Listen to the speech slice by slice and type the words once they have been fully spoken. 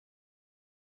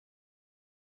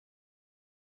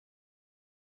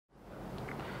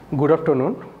Good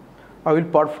afternoon. I will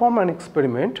perform an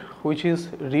experiment which is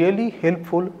really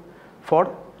helpful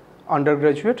for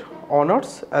undergraduate,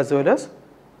 honors as well as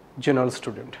general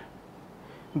student.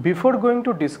 Before going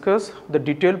to discuss the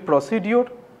detailed procedure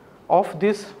of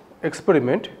this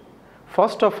experiment,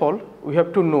 first of all we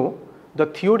have to know the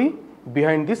theory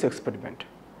behind this experiment,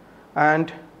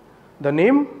 and the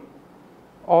name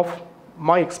of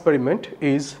my experiment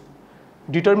is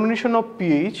determination of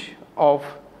pH of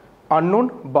unknown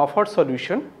buffer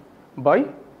solution by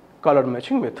color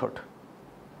matching method.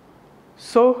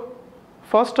 So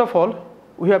first of all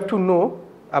we have to know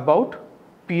about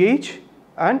pH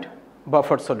and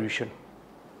buffer solution.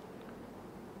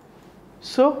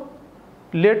 So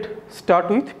let's start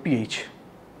with pH.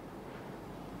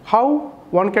 How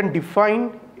one can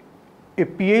define a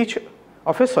pH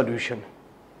of a solution?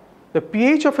 The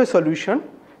pH of a solution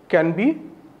can be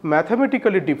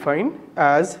mathematically defined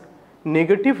as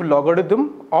negative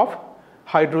logarithm of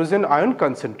hydrogen ion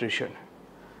concentration,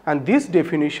 and this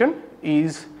definition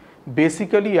is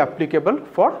basically applicable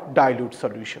for dilute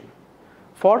solution.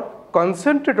 For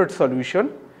concentrated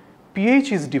solution,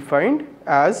 pH is defined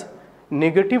as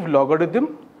negative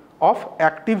logarithm of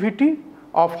activity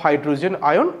of hydrogen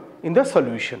ion in the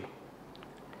solution.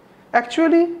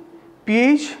 Actually,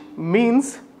 pH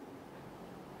means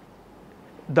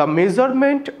the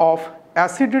measurement of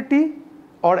acidity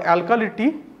or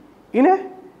alkalinity in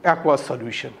a aqueous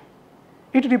solution.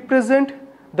 It represents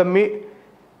the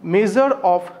measure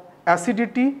of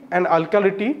acidity and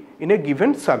alkalinity in a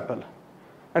given sample,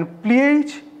 and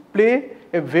pH play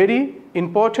a very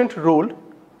important role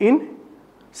in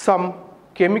some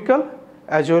chemical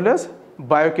as well as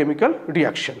biochemical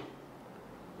reaction.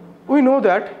 We know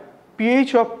that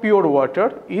pH of pure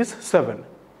water is 7.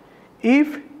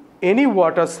 If any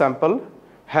water sample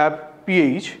have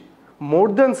pH more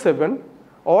than 7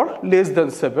 or less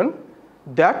than 7,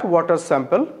 that water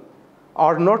sample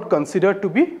are not considered to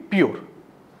be pure.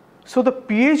 So the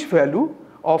pH value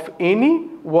of any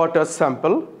water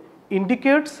sample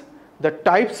indicates the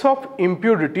types of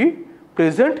impurity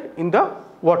present in the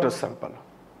water sample.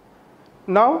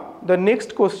 Now the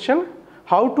next question,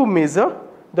 how to measure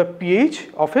the pH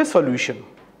of a solution?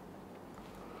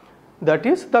 That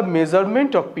is the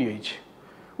measurement of pH.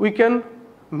 We can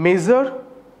measure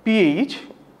pH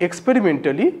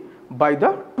experimentally by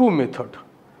the two methods.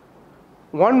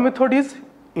 One method is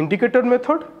indicator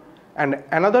method and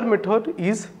another method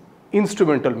is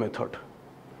instrumental method.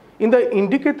 In the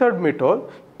indicator method,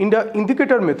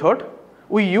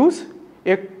 we use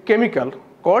a chemical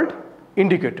called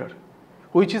indicator,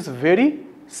 which is very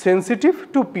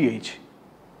sensitive to pH,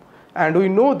 and we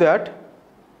know that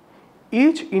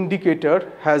each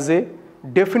indicator has a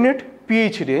definite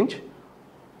pH range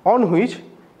on which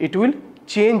it will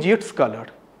change its color,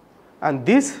 and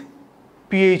this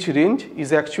pH range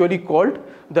is actually called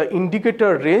the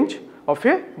indicator range of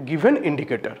a given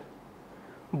indicator.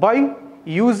 By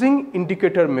using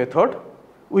indicator method,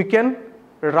 we can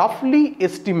roughly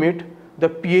estimate the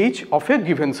pH of a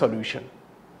given solution.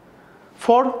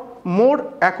 For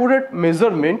more accurate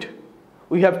measurement,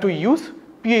 we have to use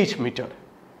pH meter.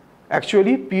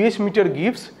 Actually, pH meter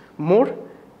gives more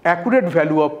accurate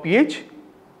value of pH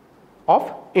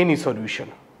of any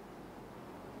solution.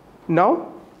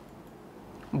 Now,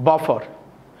 buffer.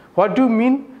 What do you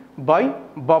mean by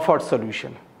buffered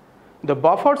solution? The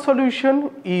buffered solution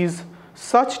is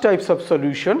such types of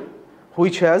solution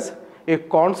which has a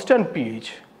constant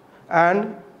pH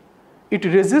and it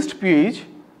resists pH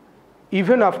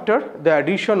even after the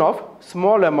addition of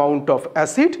small amount of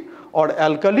acid or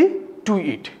alkali to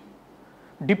it.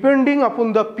 Depending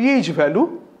upon the pH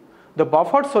value, the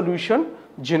buffered solution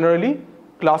generally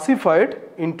classified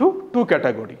into two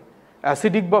categories: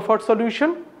 acidic buffered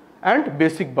solution and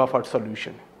basic buffered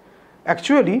solution.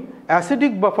 Actually,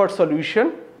 acidic buffered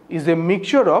solution is a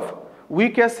mixture of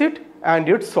weak acid and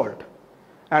its salt,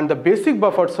 and the basic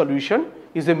buffered solution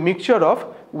is a mixture of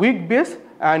weak base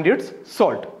and its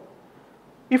salt.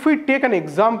 If we take an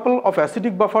example of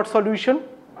acidic buffered solution,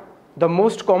 the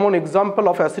most common example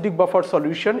of acidic buffered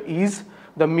solution is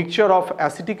the mixture of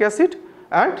acetic acid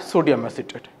and sodium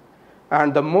acetate,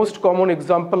 and the most common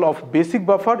example of basic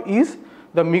buffer is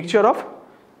the mixture of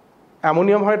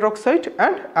ammonium hydroxide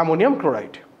and ammonium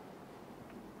chloride.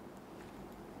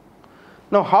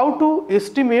 Now, how to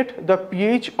estimate the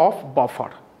pH of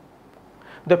buffer?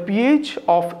 The pH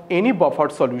of any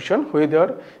buffered solution,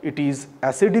 whether it is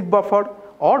acidic buffer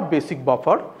or basic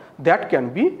buffer, that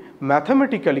can be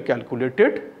mathematically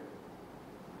calculated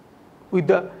with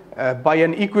by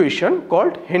an equation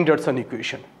called Henderson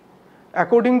equation.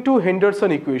 According to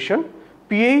Henderson equation,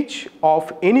 pH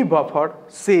of any buffer,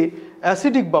 say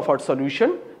acidic buffer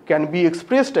solution, can be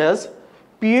expressed as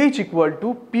pH equal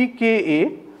to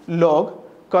pKa log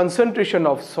concentration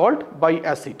of salt by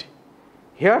acid.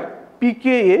 Here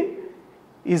pKa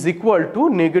is equal to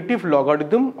negative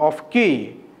logarithm of Ka.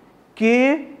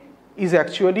 Ka is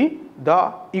actually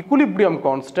the equilibrium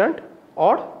constant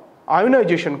or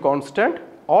ionization constant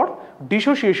or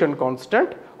dissociation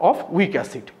constant of weak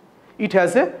acid. It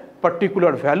has a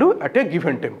particular value at a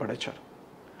given temperature.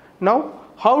 Now,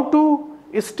 how to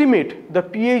estimate the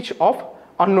pH of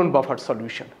unknown buffer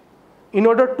solution? In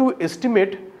order to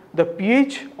estimate the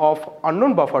pH of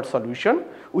unknown buffer solution,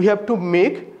 we have to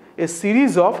make a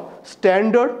series of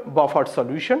standard buffer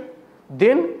solution,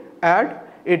 then add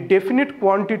a definite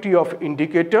quantity of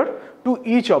indicator to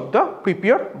each of the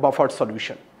prepared buffer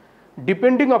solution.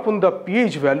 Depending upon the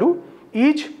pH value,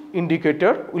 each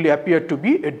indicator will appear to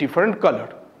be a different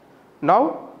color.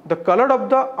 Now, the color of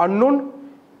the unknown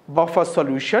buffer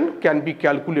solution can be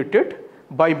calculated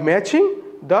by matching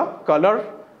the color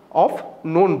of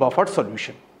known buffer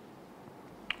solution.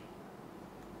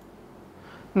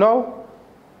 Now,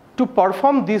 to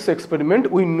perform this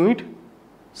experiment, we need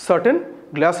certain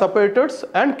glass apparatus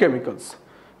and chemicals.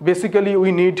 Basically,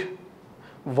 we need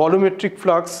volumetric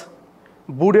flux,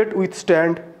 burette with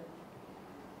stand,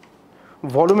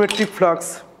 volumetric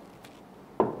flux,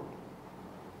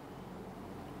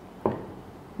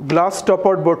 glass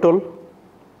toppered bottle,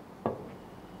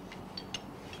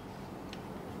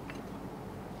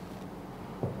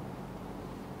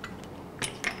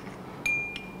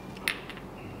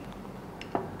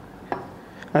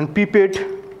 and pipette,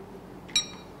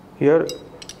 here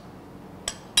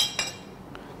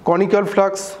conical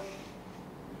flux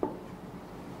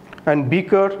and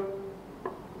beaker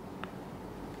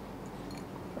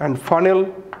and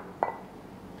funnel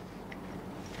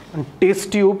and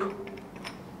test tube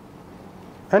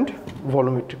and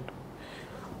volumetric.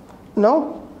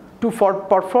 Now, to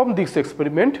perform this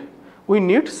experiment, we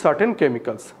need certain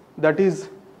chemicals, that is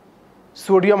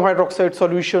sodium hydroxide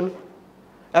solution,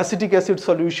 acetic acid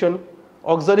solution,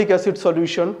 oxalic acid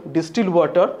solution, distilled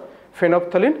water,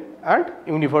 phenolphthalein and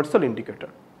universal indicator.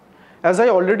 As I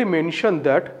already mentioned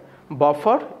that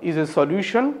buffer is a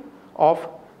solution of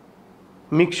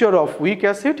mixture of weak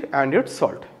acid and its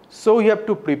salt. So we have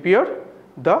to prepare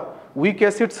the weak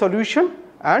acid solution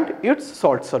and its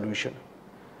salt solution.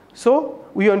 So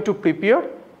we want to prepare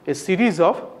a series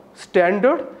of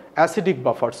standard acidic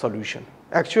buffer solution.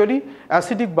 Actually,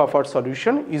 acidic buffer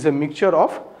solution is a mixture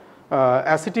of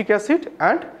acetic acid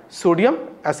and sodium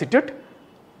acetate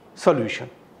solution.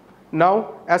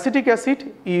 Now, acetic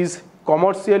acid is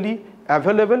commercially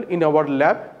available in our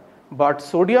lab, but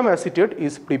sodium acetate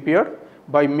is prepared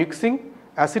by mixing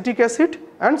acetic acid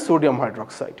and sodium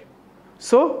hydroxide.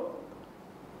 So,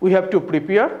 we have to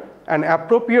prepare an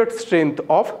appropriate strength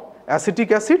of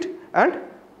acetic acid and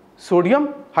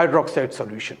sodium hydroxide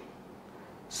solution.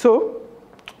 So,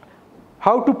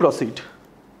 how to proceed?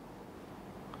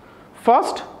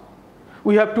 First,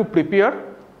 we have to prepare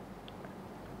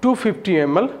 250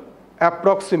 ml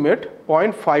approximate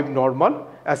 0.5 normal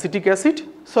acetic acid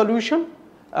solution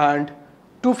and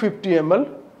 250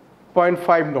 ml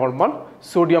 0.5 normal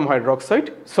sodium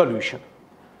hydroxide solution.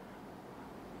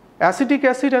 Acetic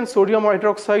acid and sodium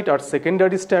hydroxide are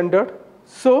secondary standard,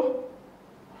 so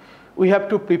we have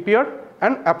to prepare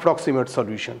an approximate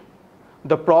solution.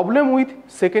 The problem with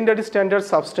secondary standard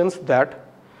substance that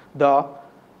the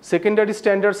secondary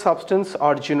standard substance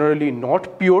are generally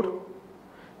not pure,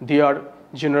 they are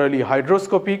generally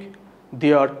hygroscopic,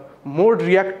 they are more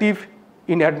reactive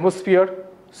in atmosphere.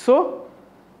 So,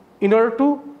 in order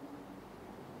to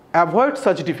avoid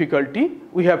such difficulty,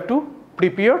 we have to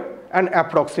prepare an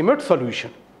approximate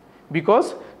solution,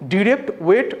 because direct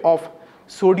weight of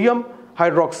sodium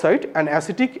hydroxide and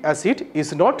acetic acid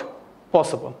is not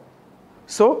possible.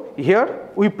 So, here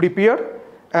we prepare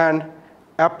an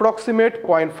approximate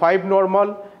 0.5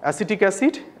 normal acetic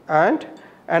acid and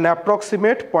an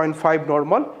approximate 0.5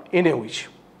 normal NaOH.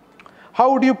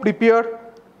 How would you prepare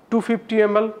 250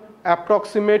 ml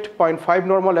approximate 0.5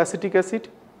 normal acetic acid?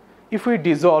 If we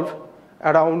dissolve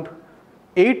around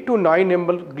 8 to 9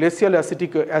 ml glacial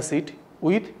acetic acid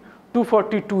with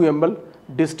 242 ml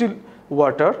distilled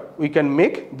water, we can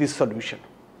make this solution.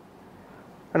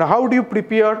 And how do you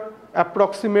prepare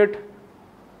approximate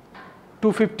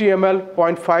 250 ml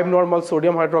 0.5 normal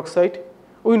sodium hydroxide?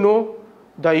 We know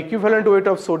the equivalent weight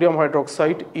of sodium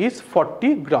hydroxide is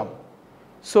 40 gram.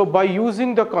 So, by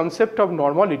using the concept of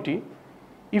normality,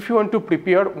 if you want to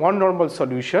prepare one normal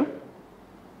solution,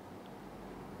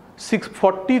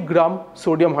 40 gram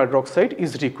sodium hydroxide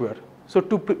is required. So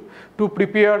to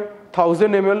prepare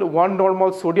 1000 ml 1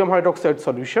 normal sodium hydroxide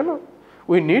solution,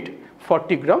 we need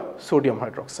 40 gram sodium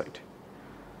hydroxide.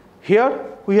 Here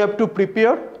we have to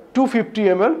prepare 250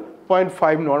 ml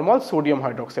 0.5 normal sodium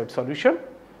hydroxide solution.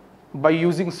 By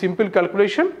using simple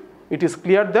calculation, it is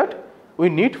clear that we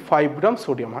need 5 gram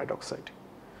sodium hydroxide.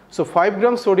 So 5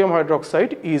 gram sodium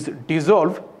hydroxide is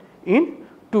dissolved in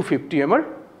 250 ml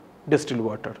distilled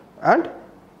water, and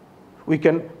we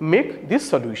can make this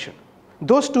solution.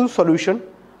 Those two solutions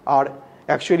are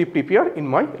actually prepared in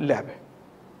my lab.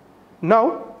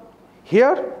 Now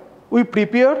here we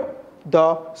prepare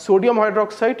the sodium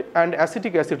hydroxide and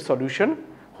acetic acid solution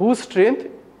whose strength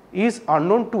is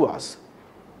unknown to us.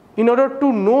 In order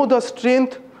to know the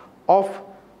strength of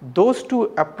those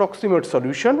two approximate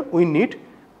solution, we need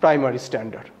primary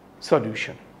standard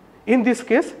solution. In this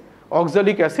case,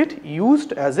 oxalic acid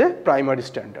used as a primary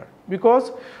standard,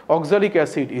 because oxalic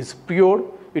acid is pure,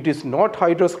 it is not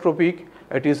hygroscopic,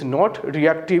 it is not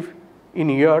reactive in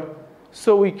air.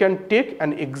 So we can take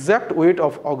an exact weight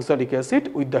of oxalic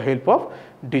acid with the help of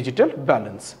digital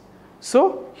balance.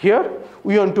 So here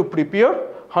we want to prepare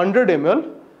 100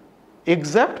 ml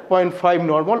exact 0.5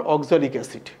 normal oxalic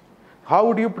acid. How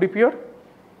would you prepare?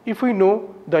 If we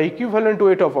know the equivalent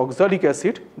weight of oxalic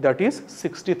acid, that is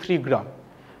 63 gram.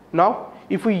 Now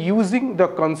if we using the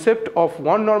concept of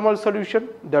one normal solution,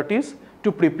 that is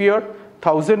to prepare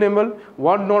 1000 ml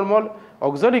 1 normal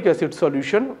oxalic acid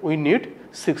solution, we need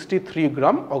 63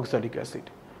 gram oxalic acid.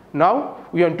 Now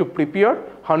we want to prepare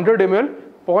 100 ml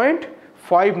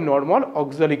 0.5 normal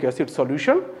oxalic acid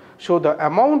solution. So the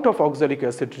amount of oxalic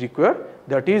acid required,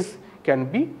 that is can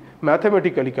be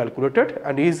mathematically calculated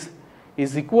and is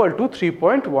equal to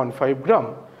 3.15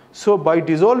 gram. So by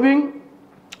dissolving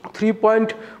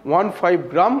 3.15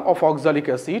 gram of oxalic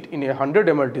acid in a 100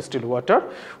 ml distilled water,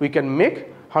 we can make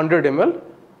 100 ml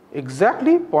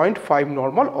exactly 0.5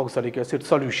 normal oxalic acid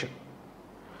solution.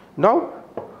 Now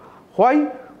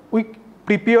why we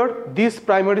prepare this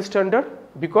primary standard?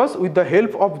 Because with the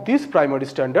help of this primary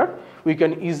standard, we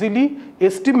can easily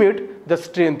estimate the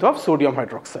strength of sodium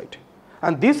hydroxide.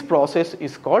 And this process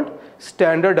is called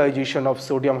standardization of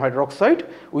sodium hydroxide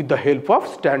with the help of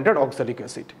standard oxalic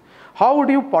acid. How would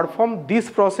you perform this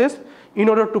process? In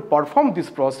order to perform this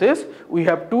process, we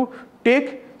have to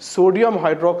take sodium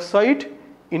hydroxide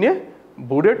in a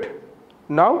burette.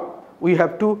 Now we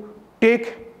have to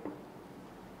take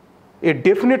a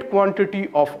definite quantity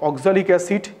of oxalic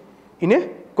acid in a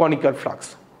conical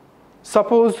flask.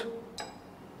 Suppose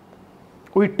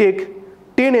we take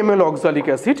 10 ml oxalic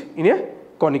acid in a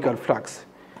conical flask,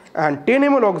 and 10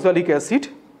 ml oxalic acid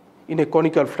in a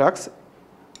conical flask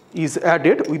is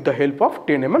added with the help of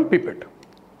 10 ml pipette.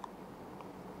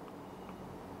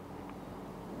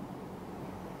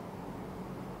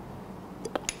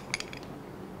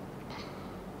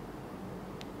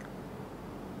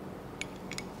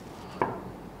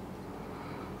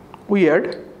 We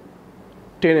add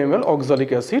 10 ml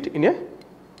oxalic acid in a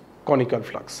conical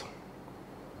flask.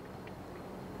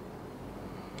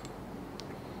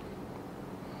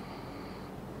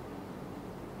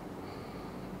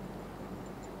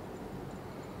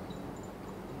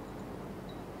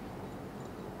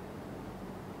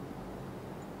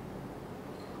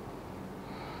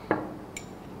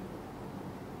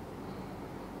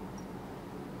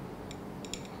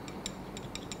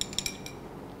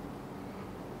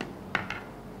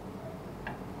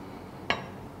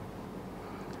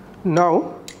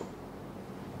 Now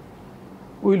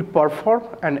we will perform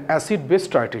an acid-base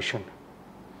titration.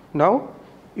 Now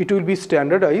it will be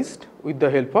standardized with the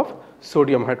help of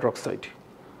sodium hydroxide,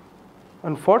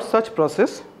 and for such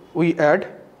process we add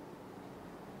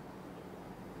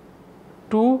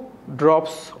 2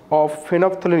 drops of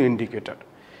phenolphthalein indicator.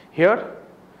 Here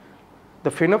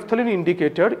the phenolphthalein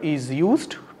indicator is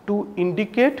used to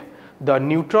indicate the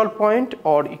neutral point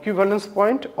or equivalence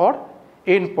point or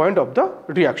end point of the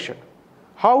reaction.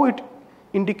 How it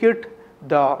indicate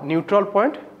the neutral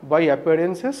point? By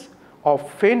appearances of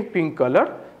faint pink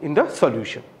color in the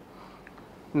solution.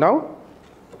 Now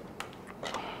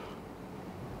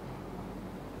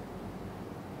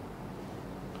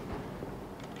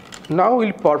we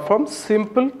will perform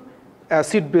simple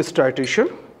acid base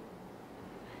titration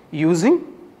using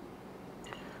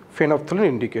phenolphthalein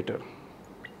indicator.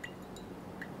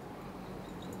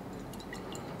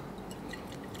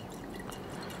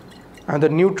 And the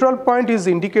neutral point is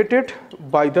indicated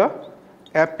by the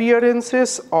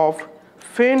appearances of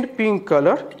faint pink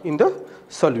color in the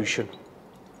solution.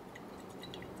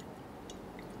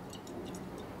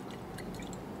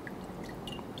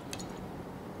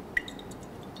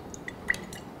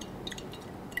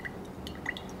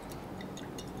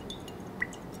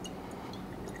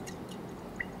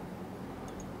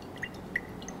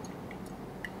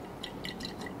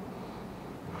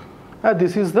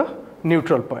 This is the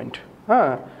neutral point.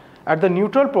 At the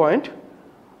neutral point,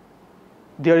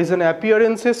 there is an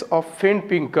appearances of faint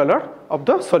pink color of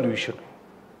the solution.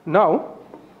 Now,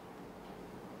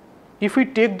 if we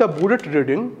take the bullet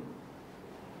reading,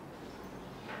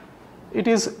 it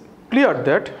is clear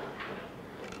that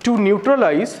to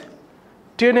neutralize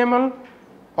 10 ml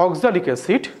oxalic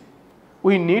acid,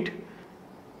 we need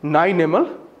 9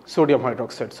 ml sodium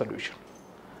hydroxide solution,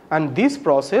 and this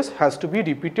process has to be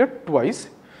repeated twice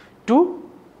to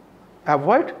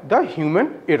avoid the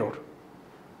human error.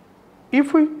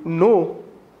 If we know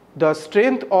the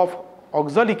strength of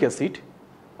oxalic acid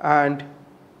and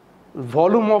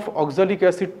volume of oxalic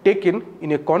acid taken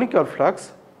in a conical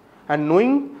flux, and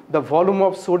knowing the volume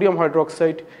of sodium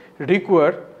hydroxide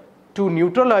required to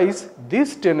neutralize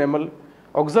this 10 ml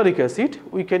oxalic acid,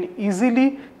 we can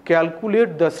easily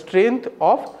calculate the strength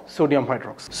of sodium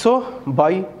hydroxide. So,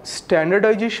 by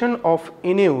standardization of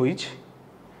NaOH,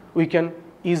 we can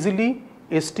easily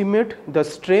estimate the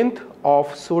strength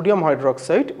of sodium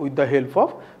hydroxide with the help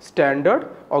of standard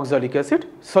oxalic acid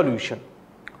solution.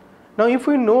 Now, if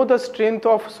we know the strength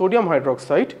of sodium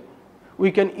hydroxide,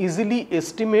 we can easily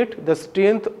estimate the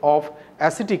strength of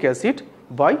acetic acid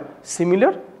by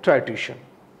similar titration.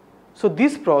 So,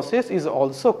 this process is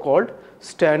also called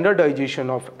standardization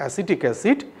of acetic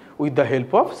acid with the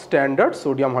help of standard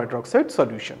sodium hydroxide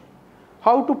solution.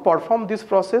 How to perform this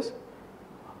process?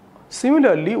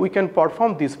 Similarly, we can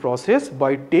perform this process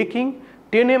by taking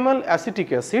 10 ml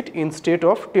acetic acid instead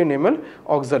of 10 ml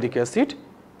oxalic acid,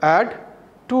 add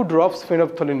 2 drops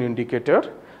phenolphthalein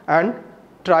indicator and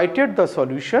titrate the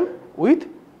solution with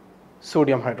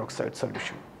sodium hydroxide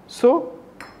solution. So,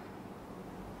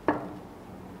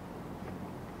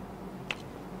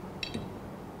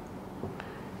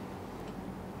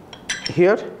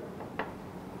 here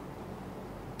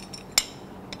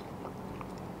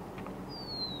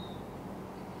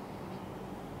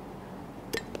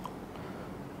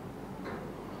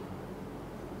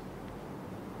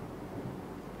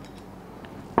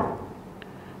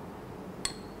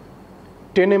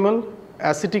ten ml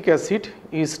acetic acid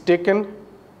is taken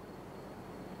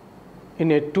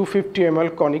in a 250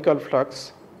 ml conical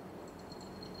flux.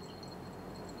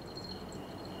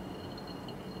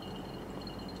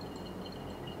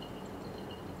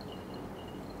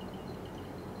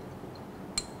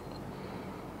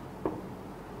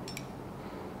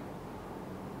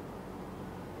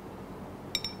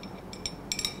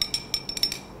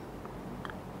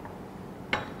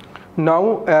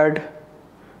 Now add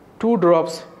 2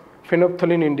 drops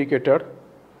phenolphthalein indicator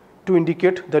to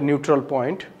indicate the neutral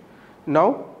point.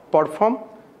 Now perform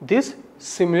this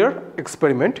similar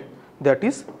experiment, that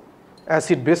is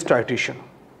acid base titration.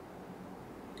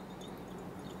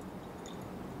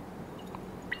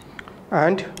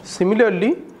 And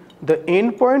similarly, the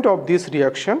end point of this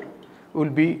reaction will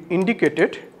be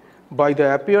indicated by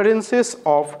the appearances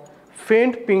of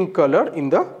faint pink color in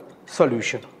the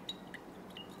solution.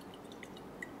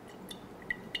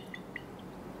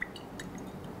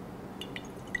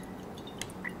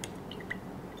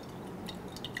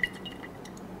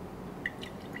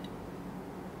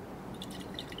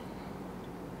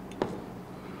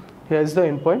 Here is the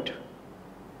end point.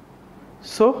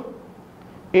 So,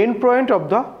 end point of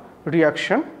the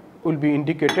reaction will be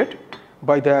indicated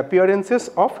by the appearances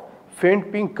of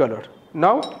faint pink color.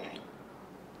 Now,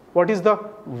 what is the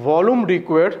volume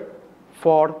required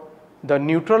for the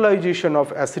neutralization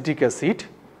of acetic acid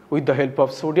with the help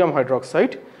of sodium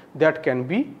hydroxide? That can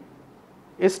be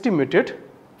estimated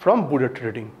from bullet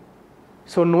reading.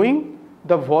 So, knowing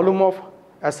the volume of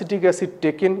acetic acid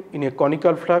taken in a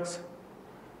conical flux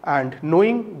and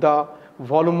knowing the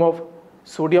volume of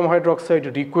sodium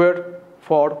hydroxide required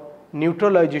for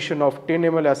neutralization of 10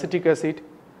 ml acetic acid,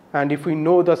 and if we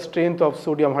know the strength of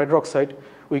sodium hydroxide,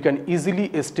 we can easily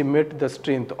estimate the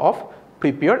strength of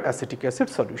prepared acetic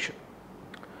acid solution.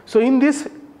 So, in this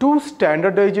two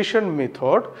standardization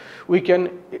method, we can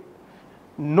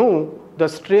know the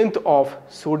strength of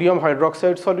sodium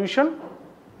hydroxide solution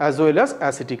as well as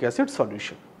acetic acid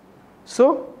solution.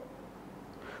 So,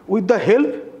 with the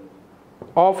help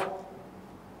of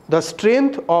the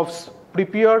strength of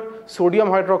prepared sodium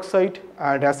hydroxide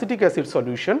and acetic acid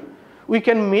solution, we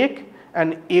can make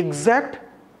an exact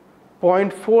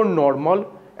 0.4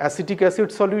 normal acetic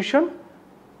acid solution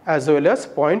as well as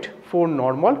 0.4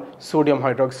 normal sodium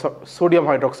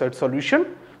hydroxide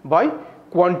solution by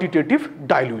quantitative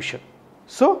dilution.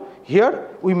 So, here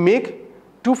we make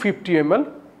 250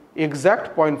 ml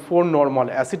exact 0.4 normal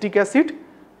acetic acid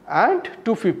and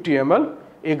 250 ml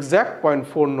exact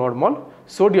 0.4 normal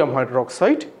sodium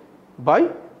hydroxide by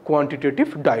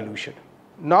quantitative dilution.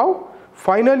 Now,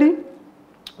 Finally,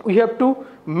 we have to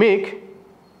make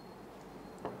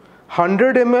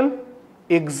 100 ml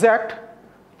exact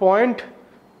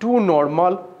 0.2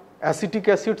 normal acetic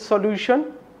acid solution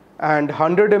and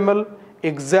 100 ml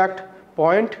exact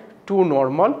 0.2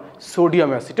 normal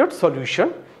sodium acetate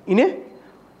solution in a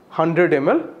 100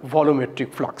 ml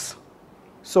volumetric flux.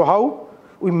 So how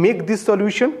we make this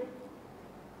solution?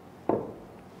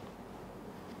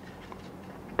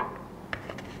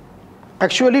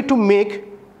 Actually, to make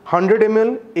 100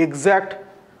 ml exact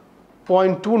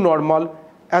 0.2 normal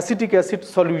acetic acid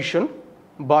solution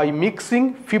by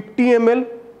mixing 50 ml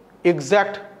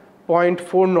exact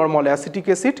 0.4 normal acetic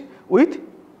acid with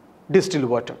distilled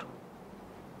water.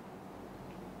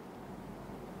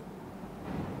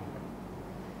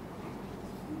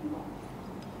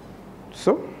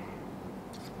 So,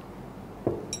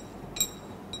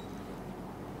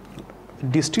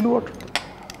 distilled water.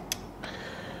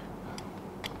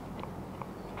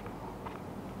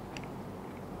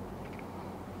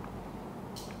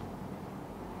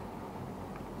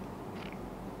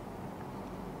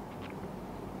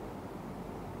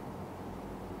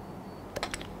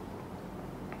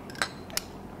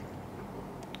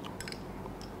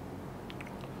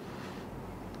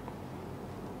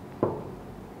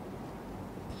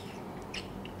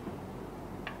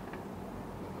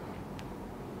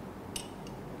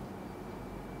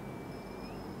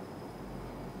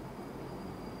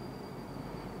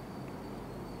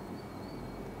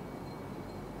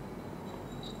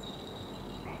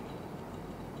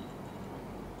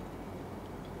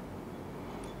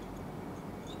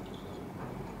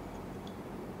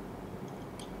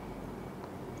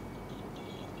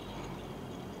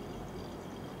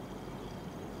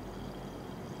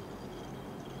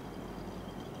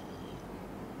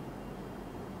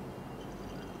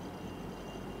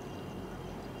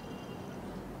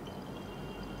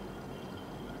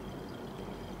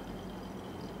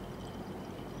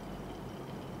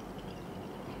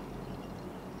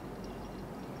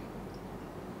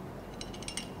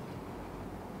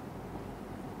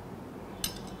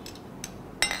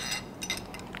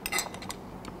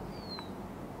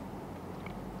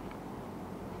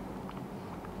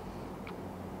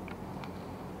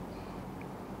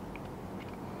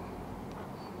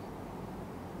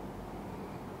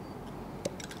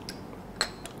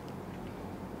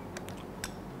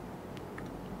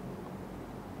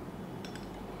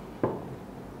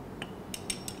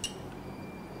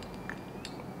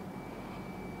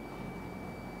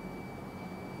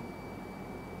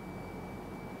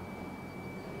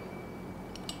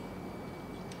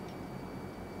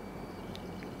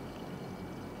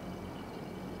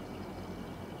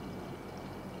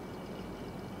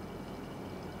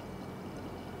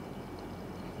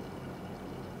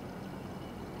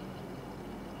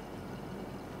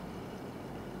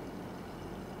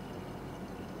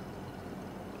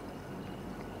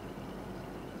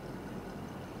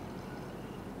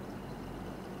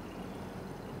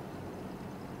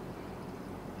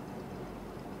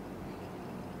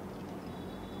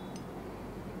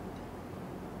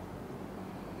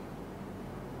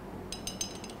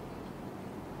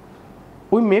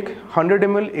 We make 100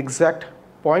 ml exact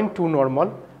 0.2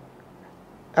 normal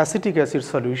acetic acid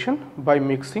solution by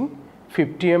mixing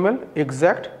 50 ml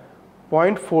exact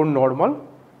 0.4 normal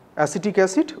acetic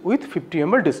acid with 50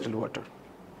 ml distilled water.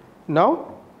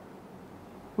 Now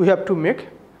we have to make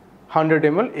 100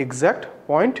 ml exact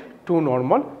 0.2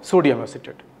 normal sodium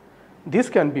acetate. This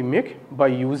can be made by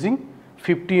using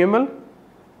 50 ml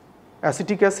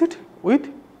acetic acid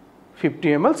with 50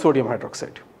 ml sodium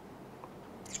hydroxide.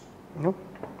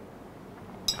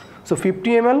 So 50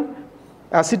 ml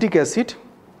acetic acid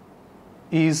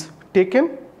is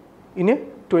taken in a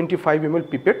 25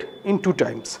 ml pipette in 2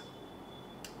 times.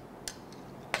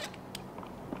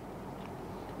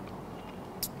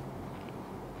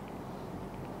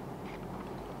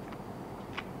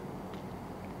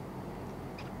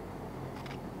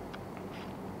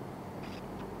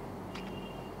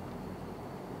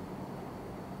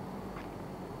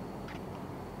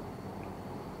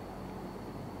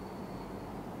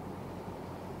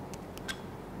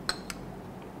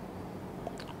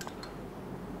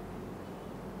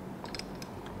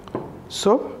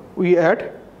 So we add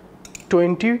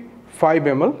 25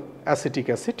 ml acetic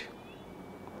acid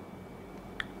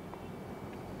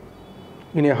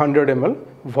in a 100 ml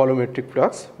volumetric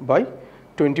flux by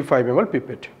 25 ml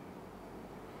pipette.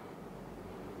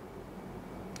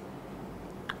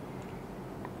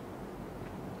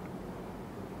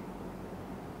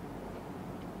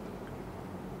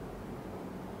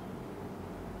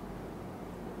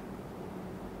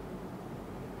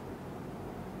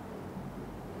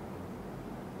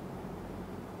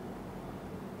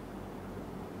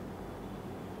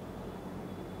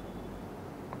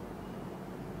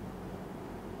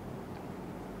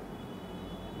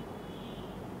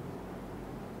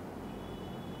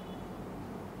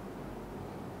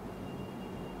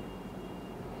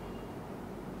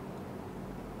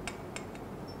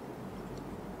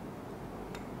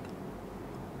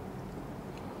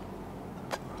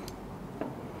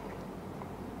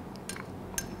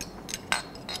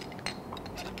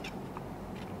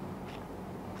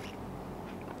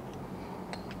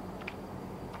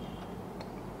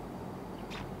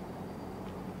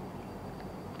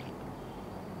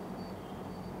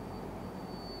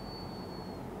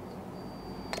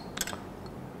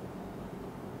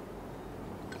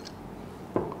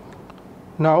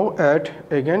 Now add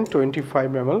again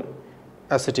 25 ml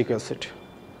acetic acid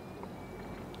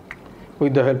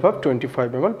with the help of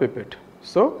 25 ml pipette.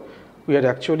 So we are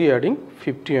actually adding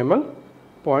 50 ml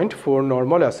 0.4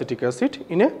 normal acetic acid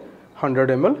in a 100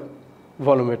 ml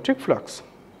volumetric flux.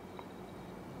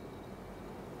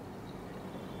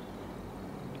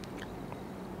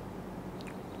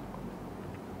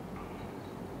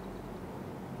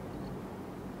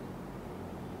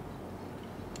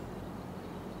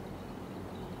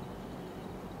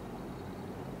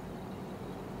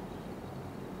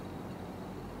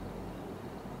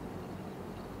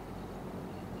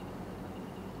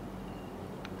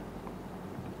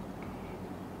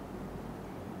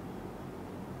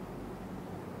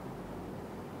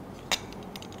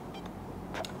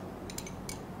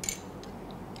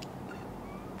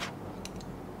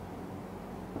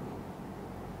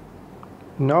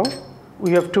 Now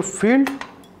we have to fill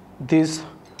this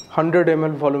 100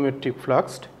 ml volumetric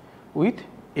flux with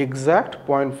exact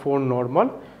 0.4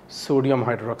 normal sodium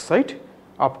hydroxide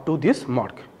up to this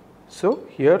mark. So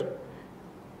here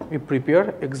we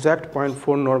prepare exact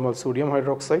 0.4 normal sodium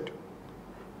hydroxide.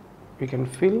 We can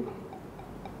fill.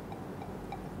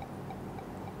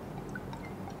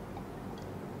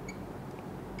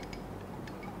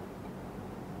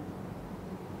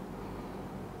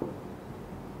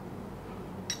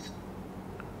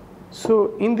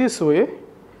 So in this way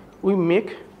we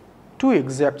make two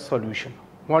exact solution.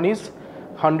 One is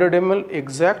 100 ml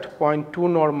exact 0.2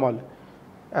 normal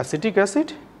acetic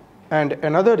acid and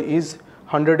another is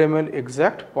 100 ml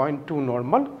exact 0.2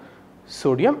 normal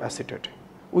sodium acetate.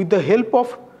 With the help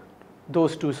of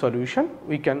those two solutions,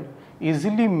 we can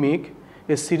easily make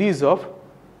a series of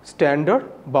standard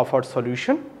buffer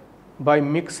solution by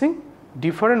mixing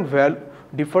different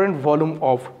volume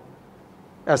of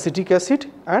acetic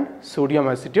acid and sodium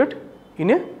acetate in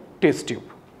a test tube.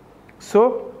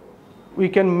 So we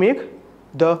can make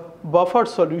the buffer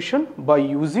solution by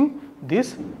using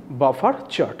this buffer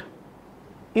chart.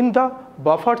 In the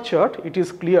buffer chart, it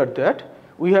is clear that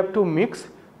we have to mix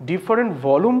different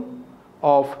volume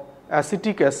of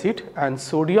acetic acid and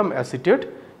sodium acetate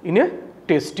in a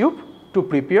test tube to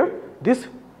prepare this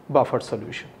buffer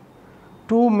solution.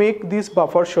 To make this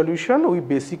buffer solution, we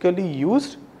basically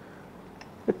used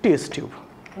a test tube.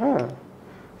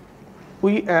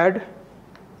 We add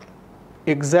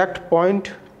exact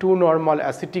 0.2 normal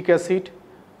acetic acid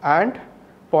and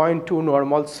 0.2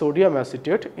 normal sodium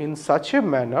acetate in such a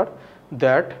manner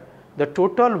that the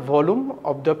total volume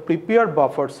of the prepared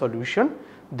buffer solution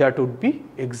that would be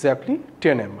exactly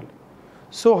 10 ml.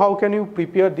 So how can you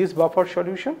prepare this buffer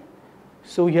solution?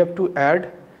 So we have to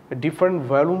add a different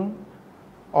volume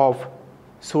of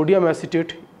sodium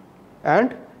acetate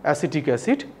and acetic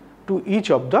acid to each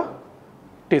of the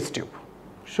test tube.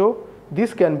 So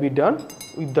this can be done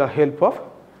with the help of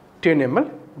 10 ml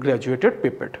graduated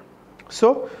pipette.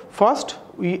 So first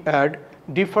we add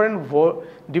different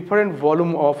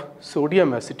volume of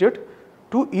sodium acetate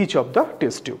to each of the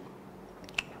test tube.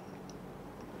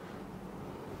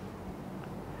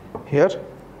 Here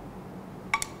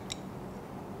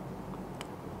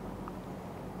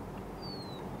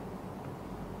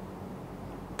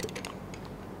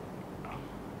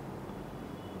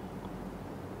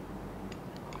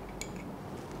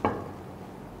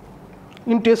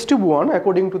in test tube 1,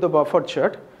 according to the buffer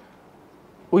chart,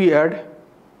 we add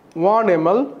 1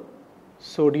 ml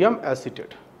sodium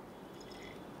acetate.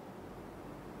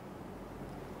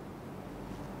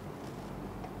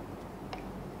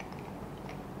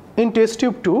 In test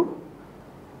tube 2,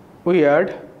 we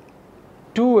add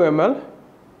 2 ml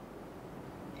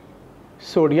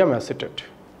sodium acetate.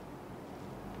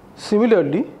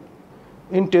 Similarly,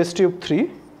 in test tube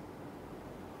 3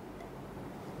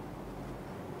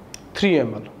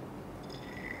 ml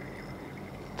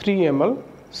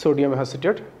sodium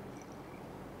acetate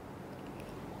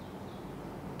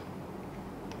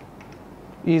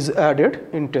is added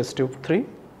in test tube 3,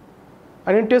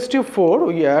 and in test tube 4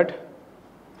 we add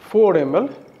 4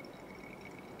 ml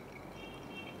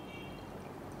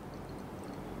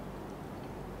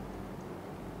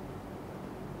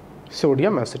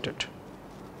sodium acetate.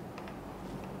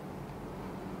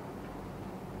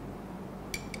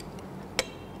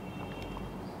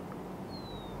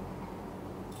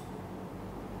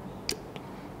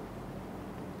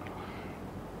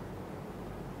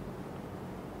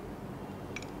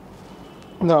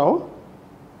 Now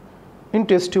in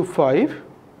test tube 5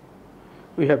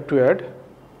 we have to add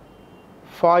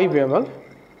 5 ml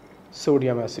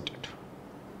sodium acetate.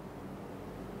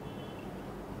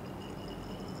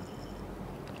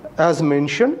 As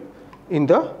mentioned in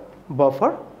the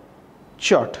buffer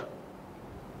chart.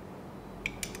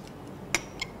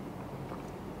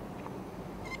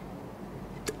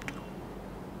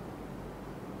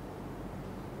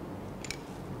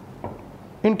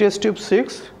 In test tube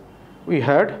 6, we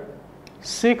had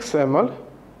 6 ml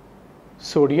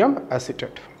sodium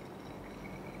acetate.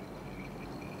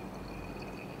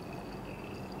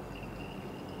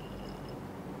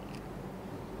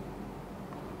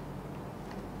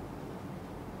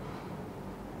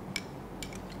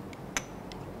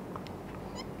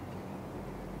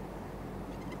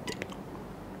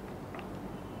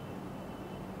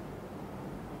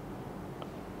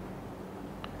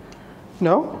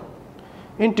 Now,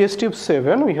 in test tube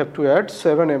 7, we have to add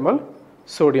 7 ml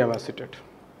sodium acetate.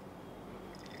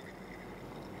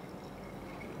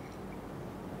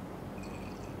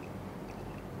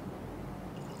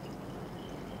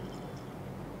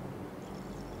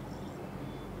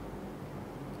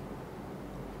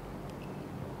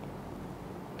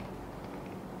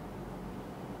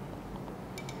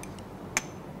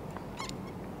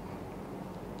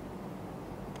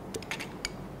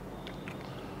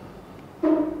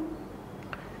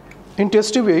 In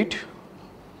test tube 8,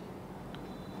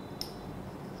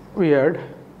 we add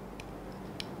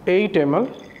 8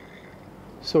 ml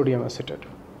sodium acetate.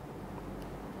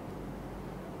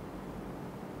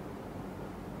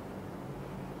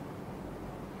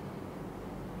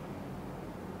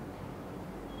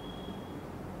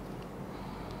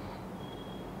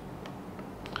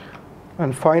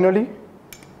 And finally,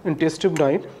 in test tube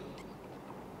 9,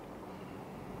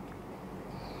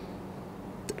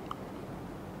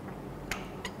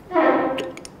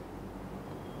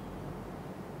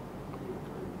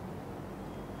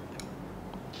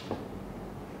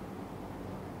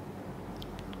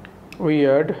 we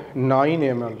add 9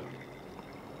 ml.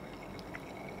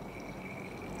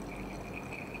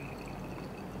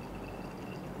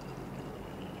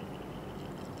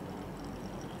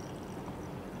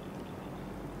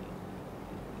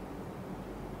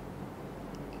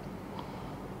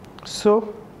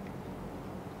 So,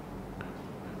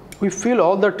 we fill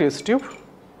all the test tube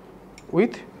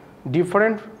with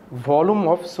different volume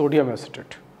of sodium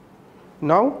acetate.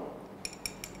 Now,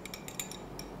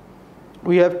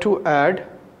 we have to add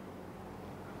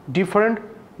different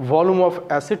volume of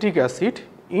acetic acid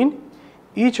in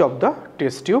each of the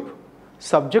test tube,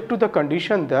 subject to the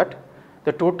condition that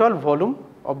the total volume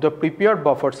of the prepared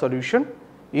buffer solution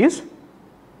is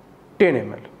 10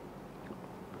 ml.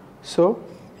 So,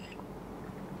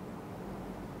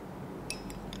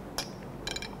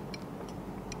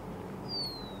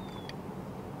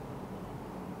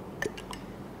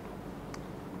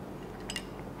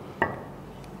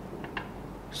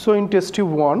 in test tube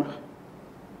 1,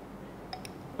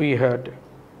 we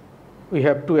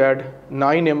have to add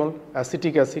 9 ml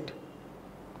acetic acid.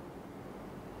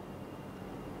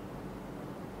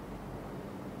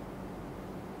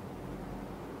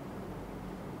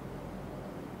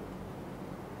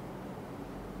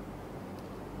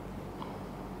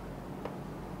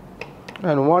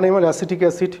 And 1 ml acetic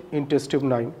acid in test tube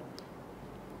 9.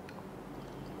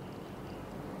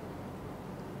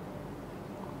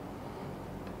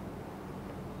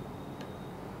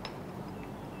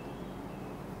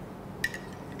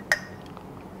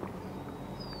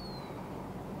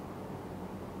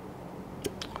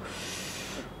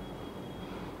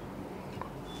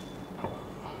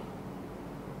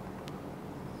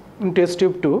 In test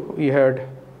tube 2, we had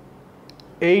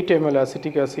 8 ml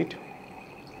acetic acid.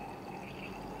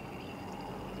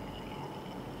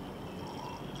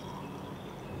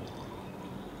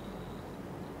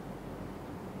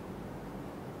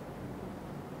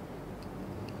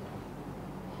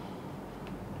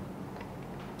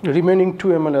 Remaining 2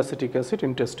 ml acetic acid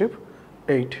in test tube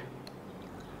 8.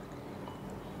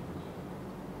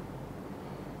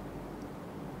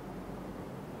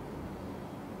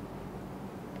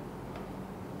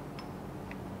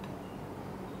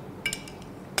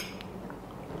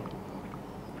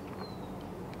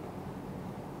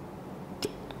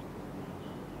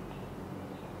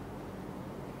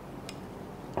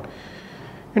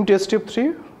 In test tube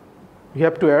 3, we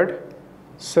have to add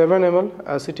 7 ml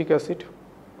acetic acid.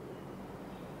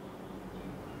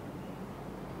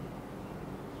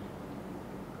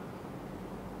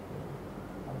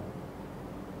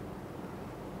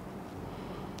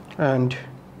 And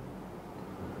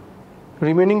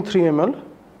remaining 3 ml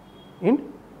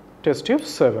in test tube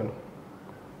 7.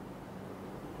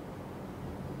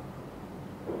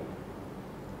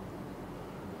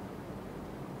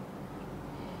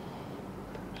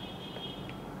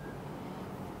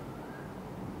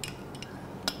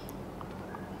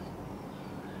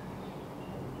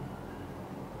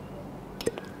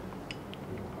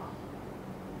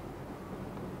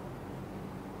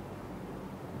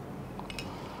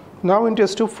 Now in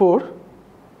test tube 4,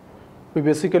 we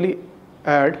basically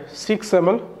add 6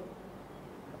 ml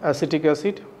acetic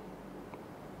acid,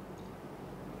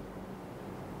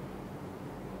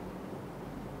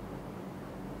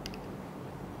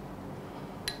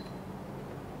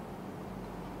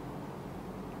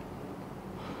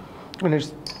 and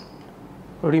its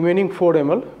remaining 4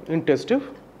 ml in test tube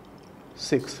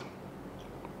 6.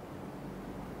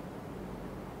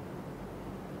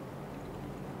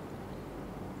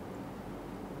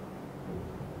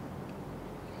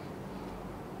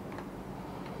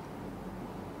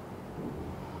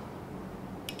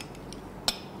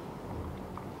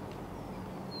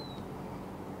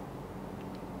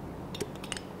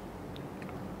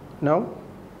 Now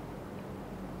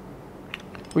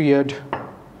we add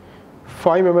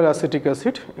 5 ml acetic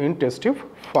acid in test tube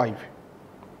 5.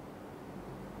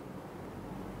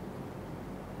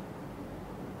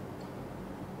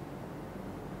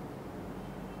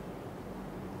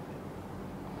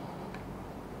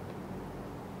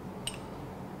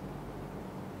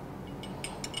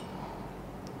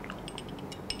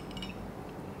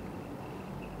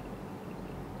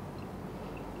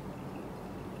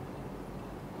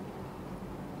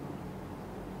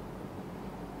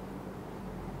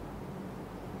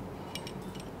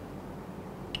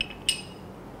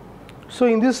 So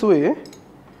in this way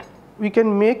we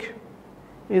can make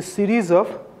a series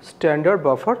of standard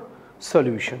buffer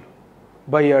solution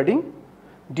by adding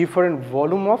different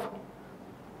volume of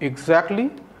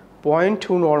exactly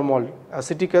 0.2 normal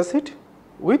acetic acid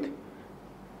with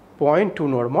 0.2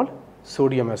 normal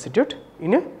sodium acetate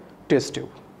in a test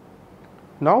tube.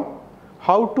 Now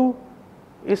how to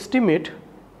estimate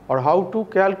or how to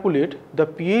calculate the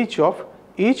pH of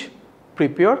each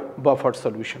prepared buffer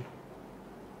solution,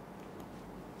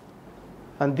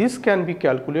 and this can be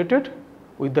calculated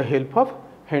with the help of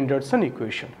Henderson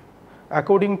equation.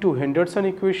 According to Henderson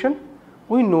equation,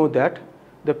 we know that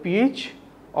the pH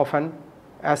of an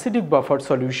acidic buffer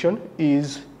solution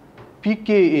is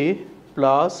pKa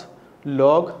plus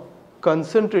log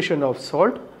concentration of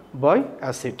salt by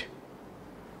acid.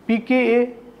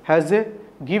 pKa has a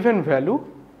given value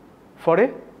for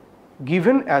a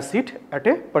given acid at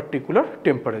a particular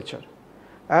temperature.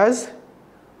 As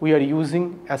we are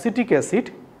using acetic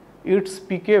acid, its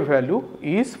pK value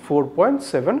is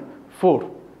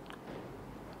 4.74.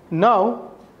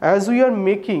 Now as we are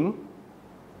making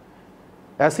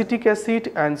acetic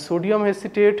acid and sodium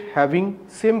acetate having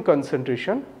same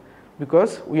concentration,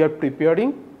 because we are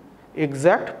preparing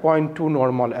exact 0.2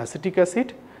 normal acetic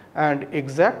acid and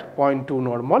exact 0.2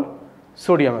 normal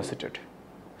sodium acetate.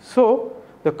 So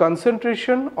the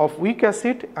concentration of weak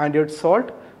acid and its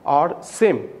salt are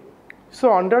same.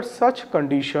 So under such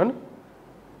condition,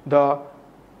 the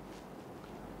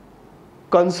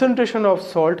concentration of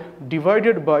salt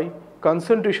divided by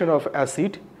concentration of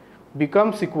acid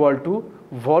becomes equal to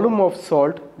volume of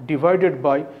salt divided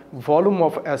by volume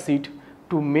of acid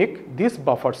to make this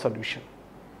buffer solution.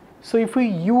 So if we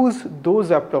use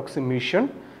those approximation,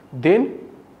 then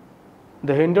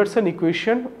the Henderson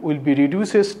equation will be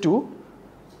reduces to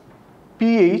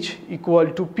pH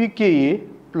equal to pKa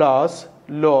plus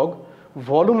log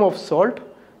volume of salt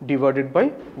divided by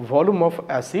volume of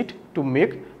acid to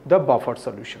make the buffer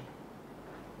solution.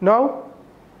 Now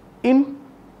in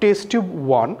test tube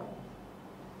 1,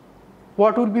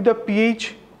 what will be the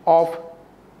pH of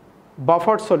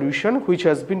buffer solution which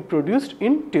has been produced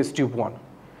in test tube 1?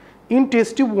 In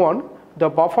test tube 1, the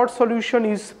buffer solution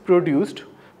is produced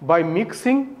by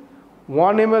mixing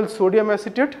 1 ml sodium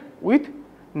acetate with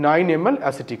 9 ml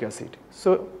acetic acid.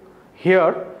 So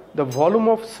here the volume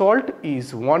of salt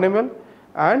is 1 ml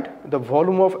and the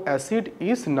volume of acid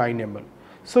is 9 ml.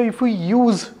 So if we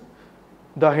use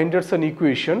the Henderson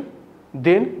equation,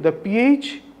 then the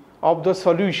pH of the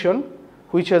solution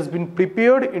which has been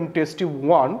prepared in test tube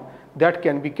 1, that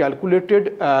can be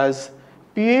calculated as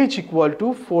pH equal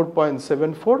to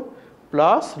 4.74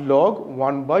 plus log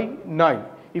 1 by 9.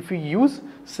 If we use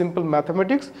simple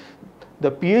mathematics,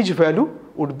 the pH value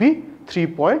would be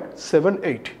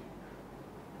 3.78.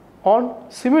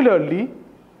 Similarly,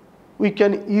 we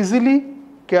can easily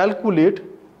calculate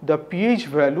the pH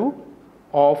value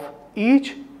of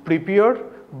each prepared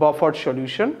buffered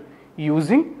solution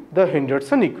using the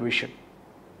Henderson equation.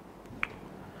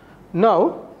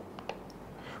 Now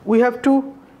we have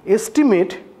to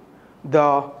estimate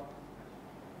the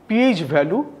pH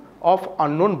value of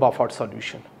unknown buffered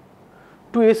solution.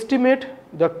 To estimate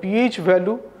the pH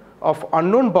value of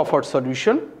unknown buffered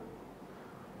solution,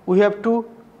 we have to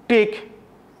take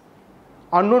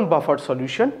unknown buffered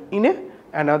solution in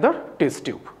another test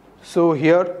tube. So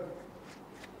here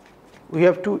we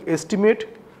have to estimate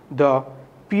the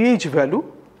pH value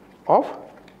of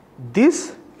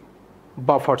this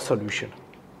buffer solution.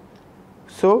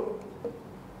 So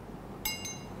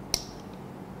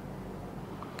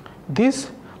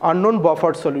this unknown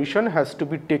buffer solution has to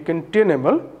be taken 10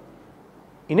 ml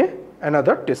in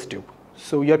another test tube.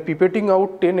 So we are pipetting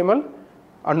out 10 ml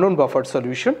unknown buffer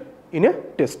solution in a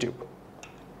test tube.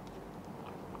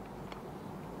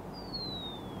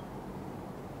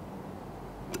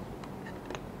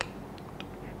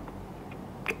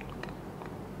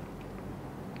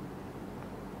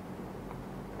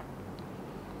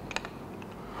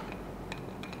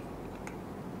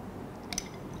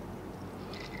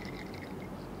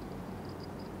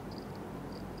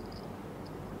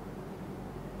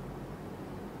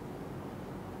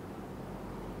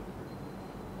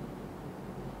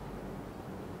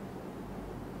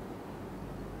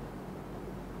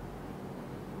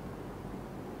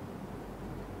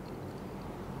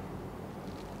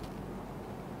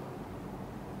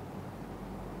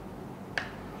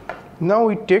 Now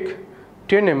we take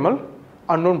 10 ml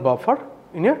unknown buffer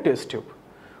in a test tube.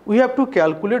 We have to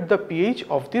calculate the pH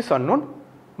of this unknown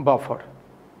buffer,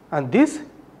 and this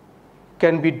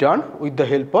can be done with the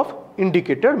help of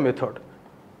indicator method.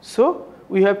 So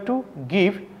we have to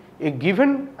give a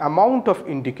given amount of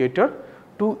indicator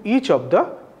to each of the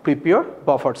prepared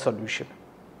buffer solution.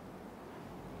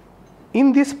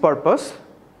 In this purpose,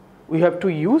 we have to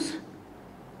use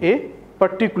a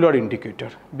particular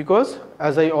indicator, because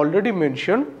as I already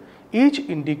mentioned, each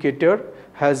indicator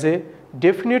has a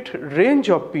definite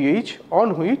range of pH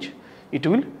on which it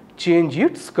will change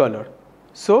its color.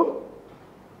 So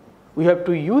we have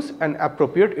to use an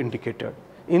appropriate indicator.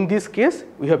 In this case,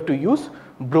 we have to use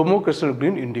bromocrystal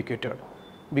green indicator,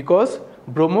 because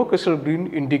bromocrystal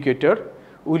green indicator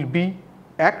will be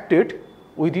acted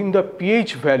within the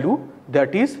pH value,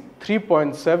 that is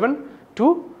 3.7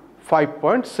 to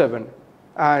 5.7,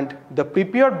 and the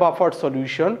prepared buffer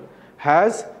solution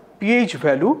has pH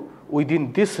value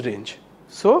within this range.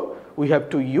 So we have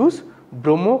to use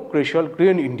bromocrystal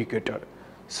green indicator.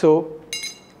 So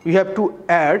we have to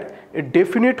add a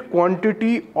definite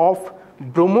quantity of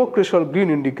bromocrystal green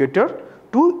indicator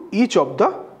to each of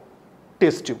the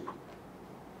test tube.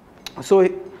 So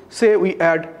say we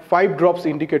add 5 drops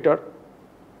indicator,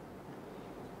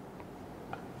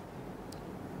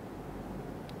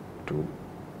 2,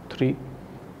 3,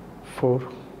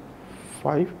 4,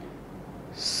 5,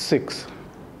 6.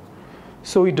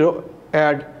 So we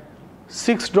add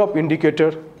 6 drop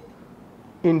indicator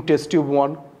in test tube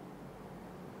 1.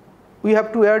 We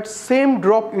have to add same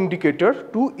drop indicator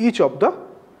to each of the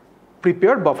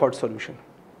prepared buffered solution.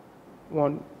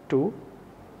 1, 2,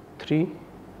 3,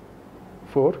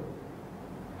 4,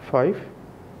 5,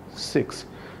 6.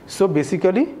 So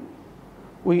basically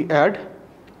we add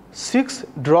 6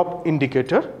 drop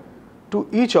indicator to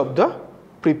each of the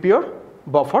prepared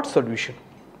buffered solution.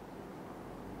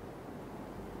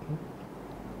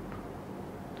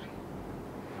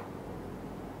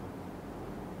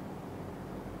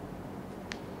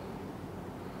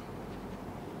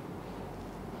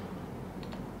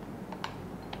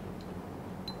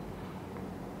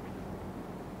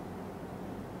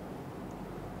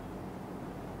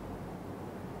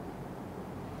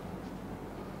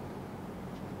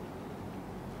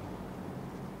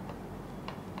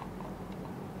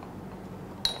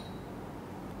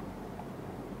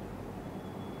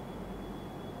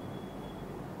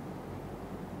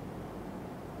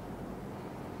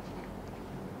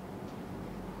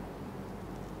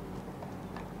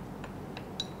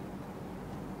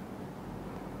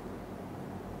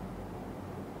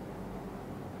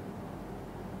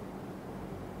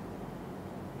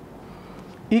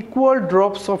 Equal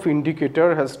drops of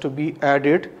indicator has to be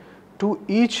added to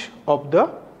each of the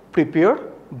prepared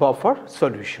buffer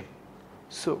solution.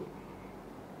 So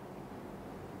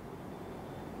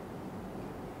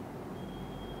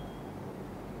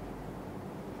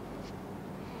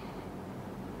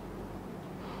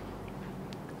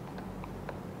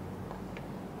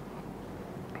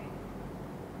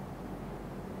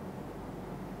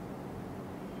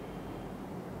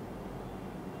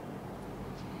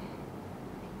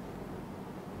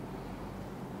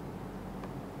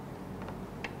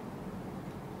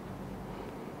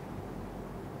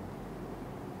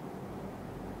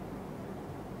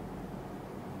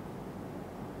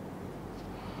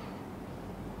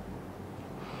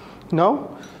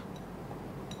now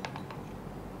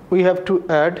we have to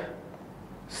add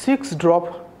 6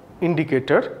 drop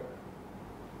indicator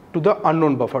to the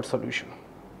unknown buffer solution.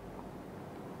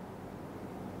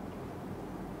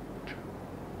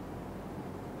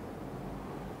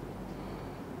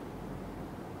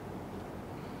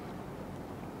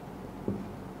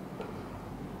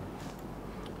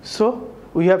 So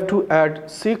we have to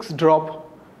add 6 drop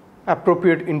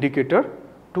appropriate indicator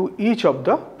to each of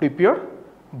the prepared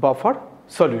buffer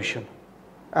solution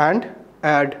and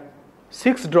add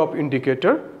 6 drop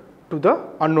indicator to the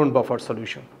unknown buffer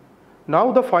solution.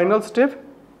 Now the final step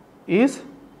is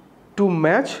to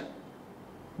match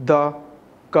the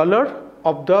color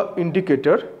of the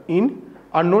indicator in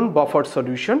unknown buffer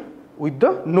solution with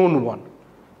the known one.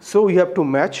 So we have to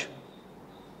match.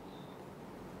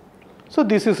 So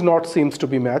this is not seems to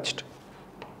be matched.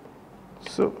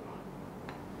 So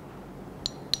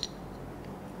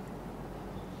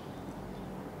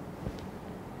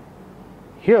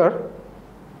here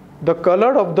the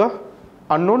color of the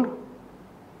unknown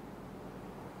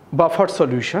buffer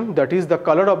solution, that is the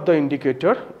color of the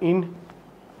indicator in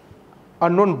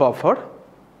unknown buffer,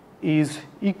 is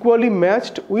equally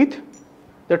matched with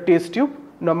the test tube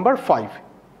number 5.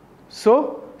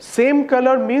 So same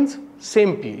color means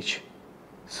same pH.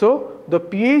 So the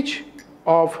pH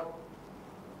of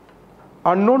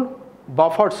unknown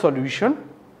buffer solution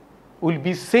will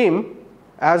be same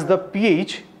as the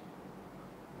pH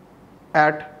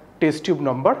at test tube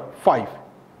number 5.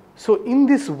 So in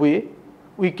this way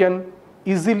we can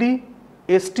easily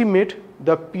estimate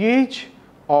the pH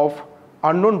of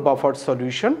unknown buffer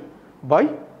solution by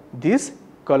this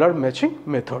color matching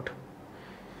method.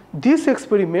 This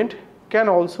experiment can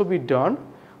also be done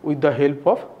with the help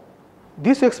of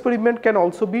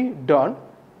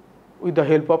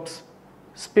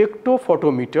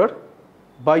spectrophotometer.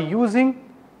 By using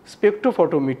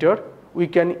spectrophotometer, we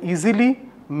can easily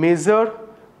measure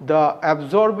the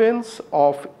absorbance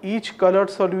of each colored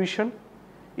solution.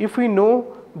 If we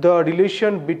know the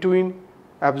relation between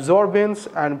absorbance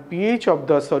and pH of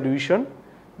the solution,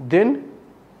 then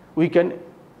we can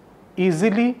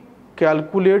easily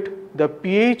calculate the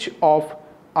pH of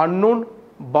unknown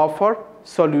buffer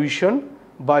solution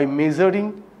by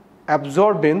measuring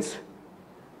absorbance,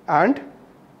 and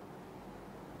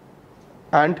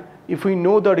if we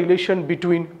know the relation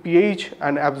between pH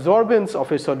and absorbance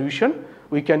of a solution,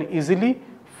 we can easily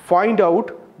find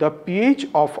out the pH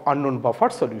of unknown buffer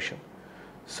solution.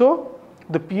 So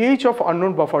the pH of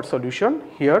unknown buffer solution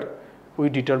here we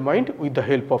determined with the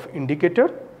help of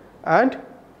indicator, and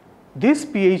this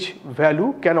pH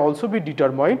value can also be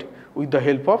determined with the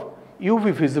help of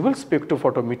UV visible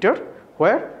spectrophotometer,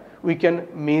 where we can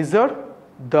measure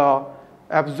the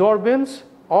absorbance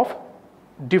of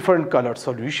different color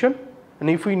solution, and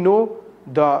if we know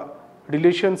the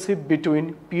relationship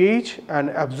between pH and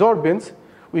absorbance,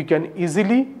 we can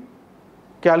easily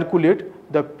calculate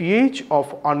the pH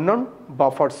of unknown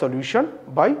buffer solution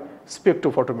by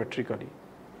spectrophotometrically.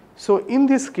 So in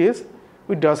this case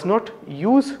we does not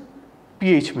use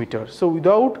pH meter. So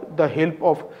without the help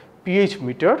of pH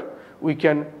meter, we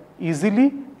can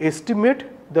easily estimate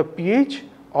the pH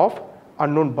of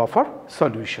unknown buffer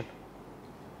solution.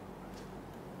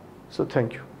 So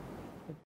thank you.